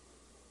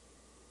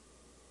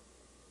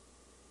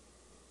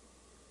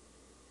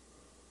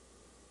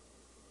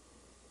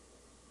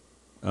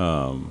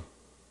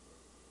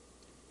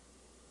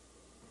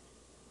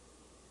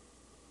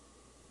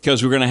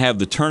 Because we're going to have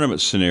the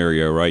tournament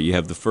scenario, right? You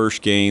have the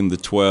first game, the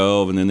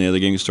 12, and then the other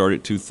game start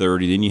at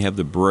 2:30. Then you have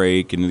the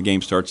break, and the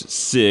game starts at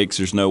 6.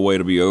 There's no way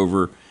to be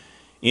over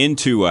in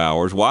 2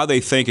 hours. Why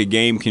they think a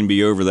game can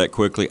be over that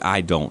quickly,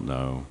 I don't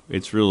know.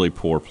 It's really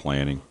poor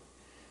planning.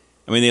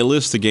 I mean, they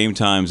list the game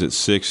times at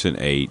 6 and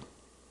 8,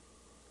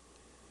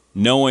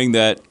 knowing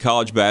that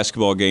college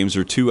basketball games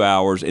are 2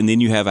 hours, and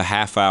then you have a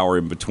half hour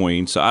in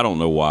between. So I don't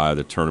know why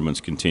the tournaments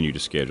continue to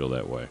schedule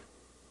that way.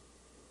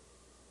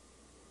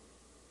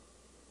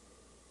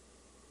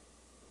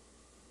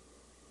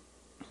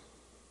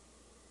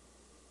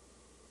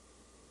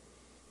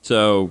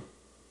 So,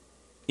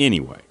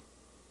 anyway.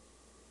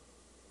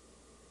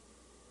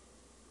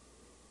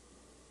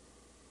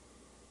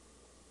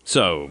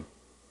 So,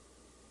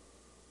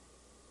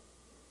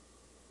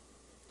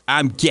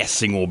 I'm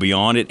guessing we'll be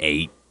on at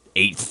 8,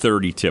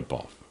 8:30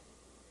 tip-off.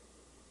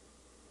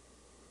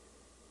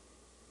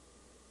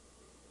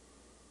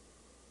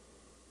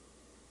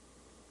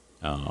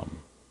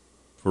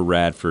 For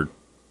Radford.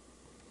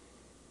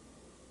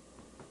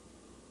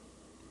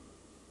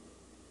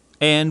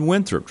 And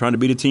Winthrop, trying to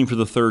beat a team for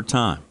the third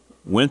time.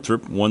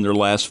 Winthrop won their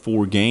last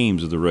 4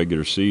 games of the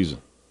regular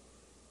season.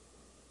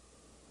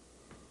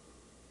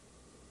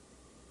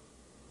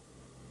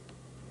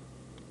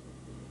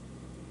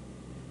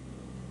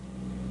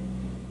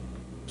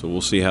 So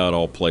we'll see how it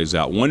all plays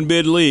out. One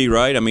bid lead,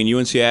 right? I mean,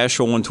 UNC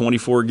Asheville won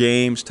 24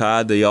 games,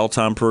 tied the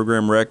all-time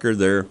program record.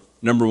 They're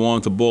number 1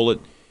 with a bullet.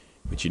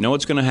 But you know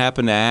what's going to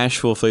happen to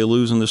Asheville if they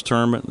lose in this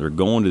tournament? They're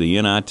going to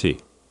the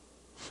NIT.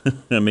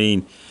 I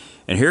mean,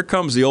 and here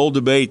comes the old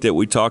debate that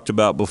we talked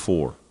about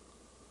before,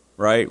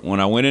 right?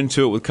 When I went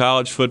into it with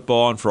college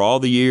football, and for all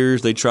the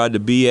years they tried to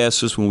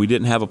BS us when we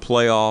didn't have a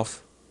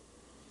playoff.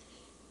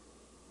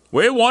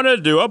 We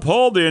wanted to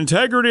uphold the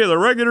integrity of the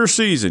regular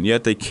season,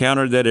 yet they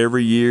countered that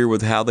every year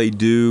with how they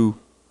do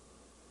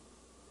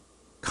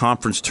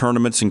conference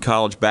tournaments in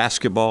college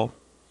basketball.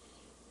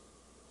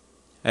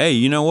 Hey,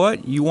 you know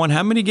what? You won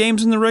how many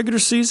games in the regular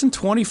season?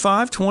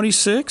 25,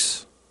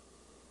 26?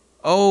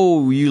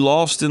 Oh, you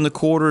lost in the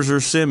quarters or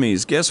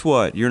semis. Guess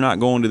what? You're not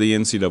going to the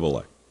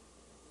NCAA.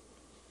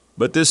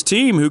 But this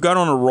team who got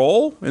on a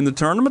roll in the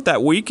tournament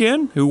that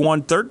weekend, who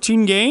won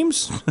 13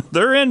 games,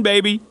 they're in,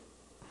 baby.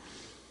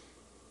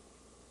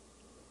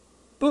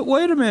 But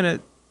wait a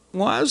minute.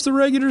 Why is the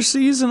regular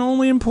season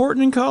only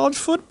important in college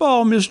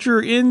football,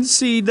 Mr.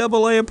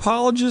 NCAA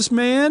apologist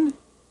man?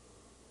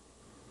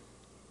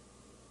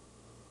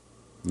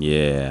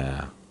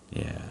 Yeah.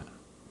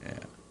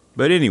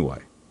 But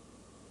anyway.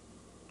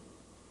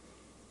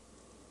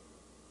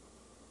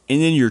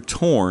 And then you're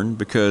torn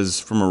because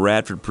from a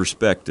Radford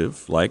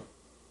perspective, like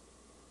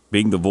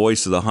being the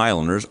voice of the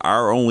Highlanders,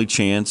 our only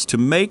chance to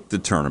make the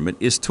tournament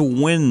is to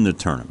win the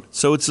tournament.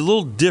 So it's a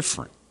little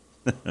different.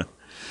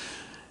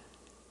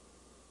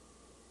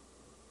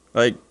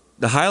 Like,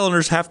 the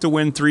Highlanders have to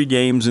win 3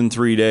 games in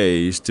 3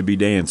 days to be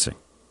dancing.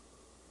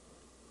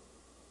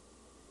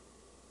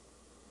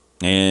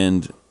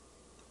 And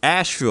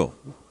Asheville,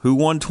 who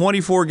won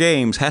 24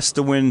 games, has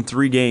to win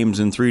 3 games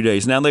in 3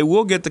 days. Now, they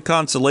will get the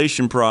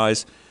consolation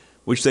prize,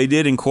 which they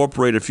did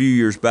incorporate a few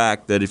years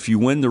back, that if you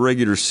win the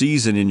regular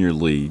season in your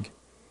league,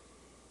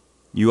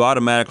 you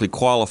automatically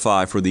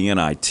qualify for the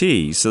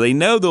NIT. So they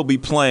know they'll be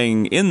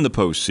playing in the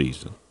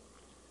postseason.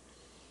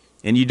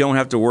 And you don't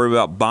have to worry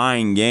about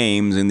buying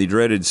games in the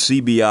dreaded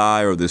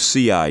CBI or the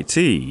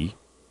CIT.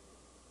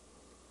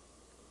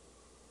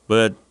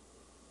 But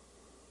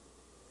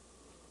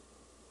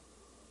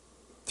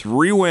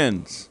 3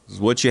 wins is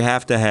what you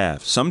have to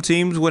have. Some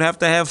teams would have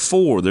to have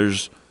 4.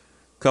 There's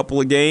a couple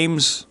of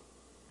games,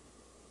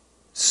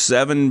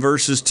 7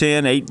 versus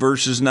 10, 8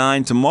 versus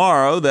 9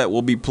 tomorrow that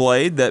will be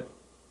played that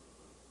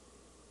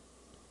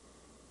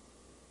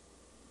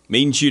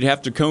means you'd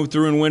have to come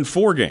through and win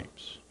 4 games.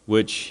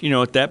 Which,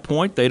 at that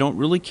point, they don't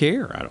really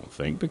care, I don't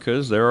think,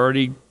 because they're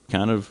already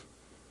kind of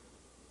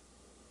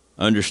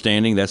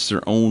understanding that's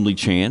their only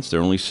chance, their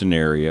only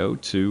scenario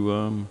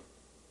to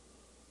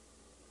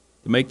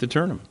make the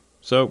tournament.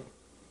 So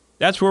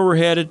that's where we're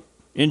headed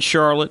in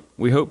Charlotte.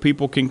 We hope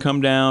people can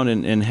come down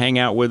and hang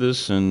out with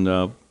us, and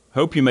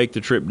hope you make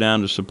the trip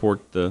down to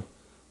support the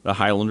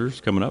Highlanders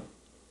coming up.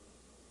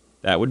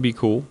 That would be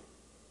cool.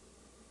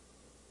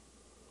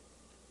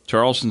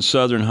 Charleston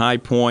Southern, High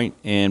Point,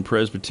 and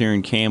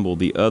Presbyterian Campbell,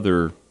 the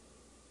other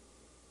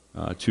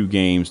 2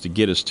 games to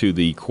get us to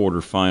the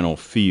quarterfinal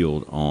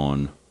field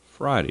on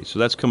Friday. So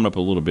that's coming up a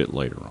little bit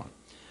later on. All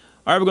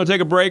right, we're going to take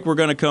a break. We're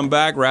going to come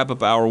back, wrap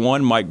up hour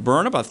 1. Mike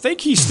Burnop, I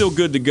think he's still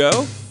good to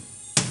go.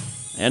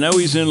 I know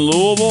he's in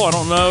Louisville. I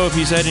don't know if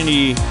he's had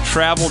any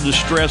travel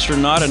distress or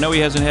not. I know he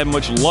hasn't had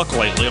much luck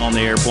lately on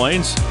the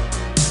airplanes.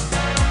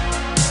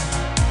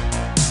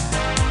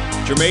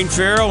 Jermaine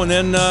Farrell, and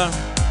then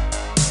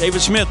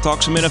David Smith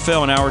talks some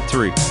NFL in hour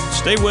 3.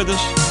 Stay with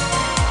us.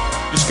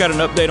 Just got an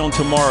update on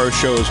tomorrow's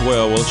show as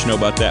well. We'll let you know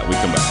about that when we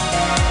come back.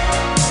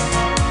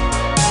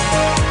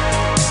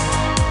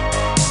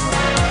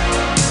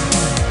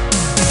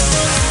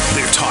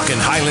 They're talking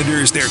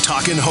Highlanders, they're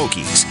talking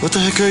Hokies. What the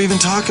heck are you even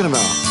talking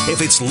about?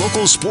 If it's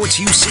local sports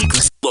you seek,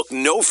 look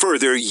no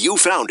further, you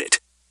found it.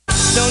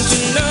 Don't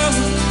you know?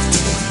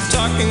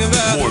 Talking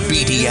about More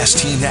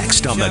BDST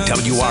next on the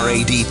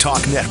WRAD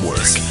Talk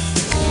Network.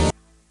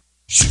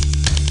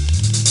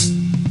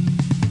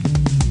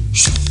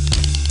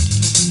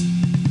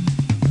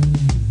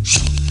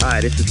 Hi,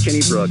 this is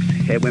Kenny Brooks,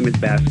 head women's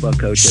basketball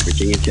coach at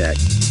Virginia Tech,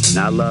 and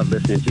I love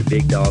listening to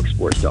Big Dog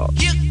Sports Talk.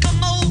 Here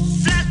come old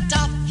flat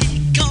top, he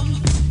come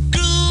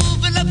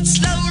grooving up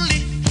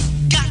slowly.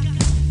 Got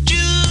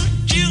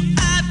juju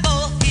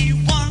eyeball, he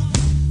won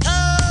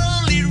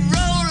holy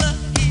roller.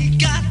 He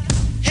got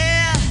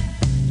hair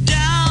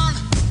down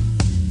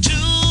to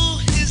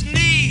his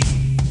knee.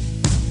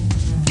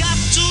 Got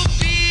to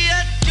be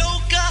a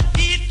joker,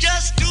 he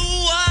just do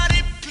what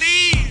he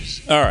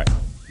please. All right.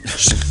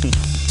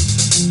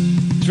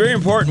 It's very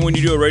important when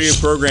you do a radio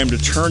program to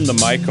turn the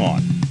mic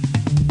on.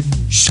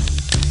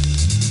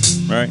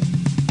 Right?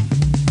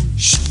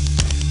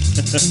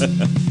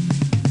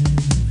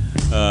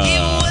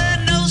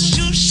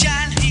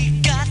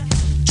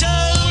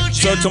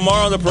 So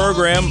tomorrow on the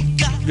program,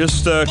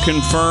 just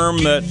confirm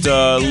that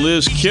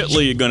Liz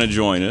Kitley is going to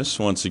join us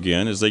once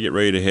again as they get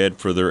ready to head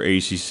for their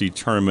ACC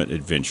tournament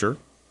adventure.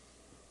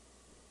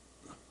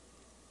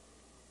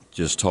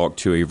 Just talked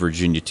to a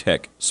Virginia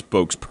Tech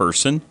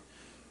spokesperson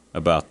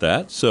about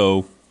that.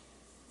 So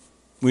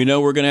we know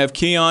we're going to have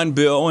Keon,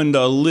 Bill, and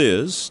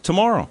Liz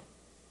tomorrow.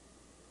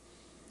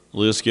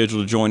 Liz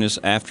scheduled to join us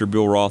after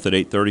Bill Roth at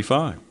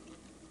 8:35.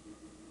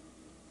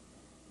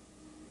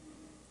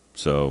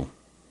 So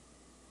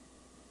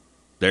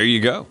there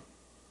you go.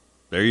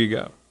 There you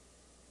go.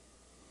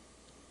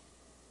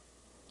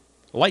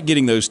 I like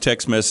getting those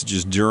text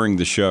messages during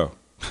the show.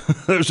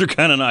 Those are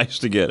kind of nice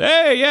to get.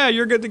 Hey, yeah,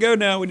 you're good to go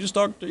now. We just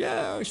talked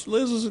to,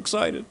 Liz is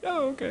excited.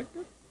 Oh, okay,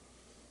 good.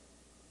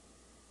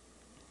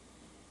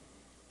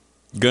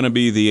 Going to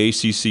be the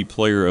ACC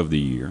Player of the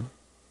Year.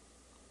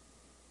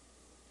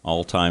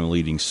 All-time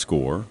leading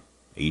scorer.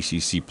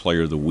 ACC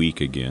Player of the Week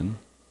again.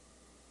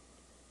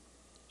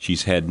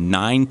 She's had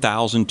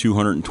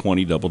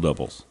 9,220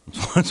 double-doubles.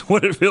 That's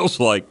what it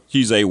feels like.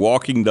 She's a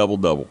walking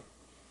double-double.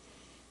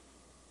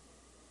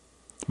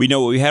 We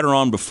know we had her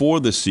on before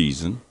the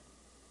season.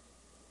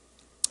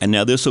 And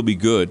now this will be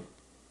good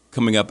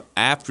coming up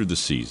after the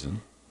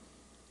season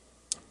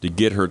to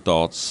get her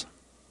thoughts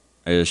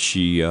as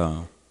she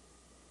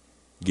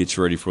gets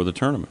ready for the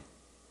tournament.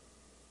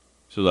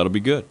 So that'll be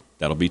good.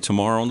 That'll be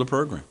tomorrow on the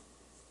program.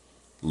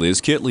 Liz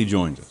Kitley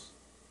joins us.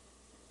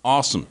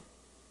 Awesome.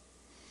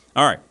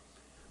 All right.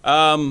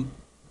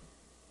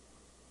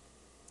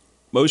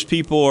 Most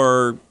people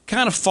are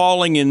kind of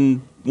falling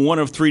in one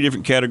of 3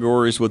 different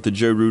categories with the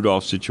Joe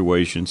Rudolph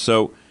situation.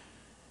 So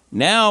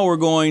Now we're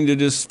going to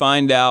just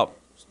find out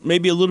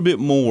maybe a little bit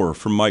more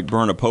from Mike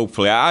Burnip,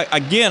 hopefully.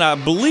 I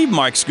believe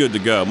Mike's good to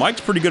go.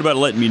 Mike's pretty good about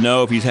letting me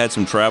know if he's had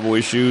some travel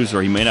issues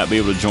or he may not be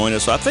able to join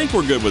us. So I think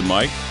we're good with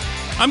Mike.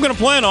 I'm going to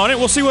plan on it.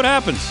 We'll see what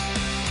happens.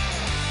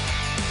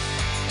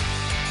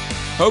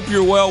 Hope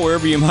you're well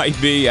wherever you might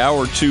be.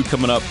 Hour 2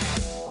 coming up.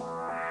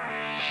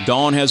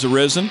 Dawn has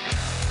arisen.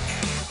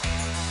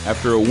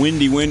 After a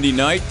windy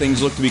night,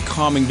 things look to be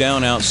calming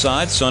down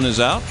outside. Sun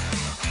is out,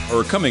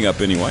 or coming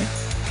up anyway.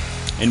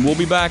 And we'll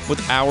be back with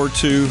Hour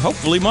 2,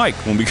 hopefully Mike,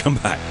 when we come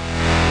back.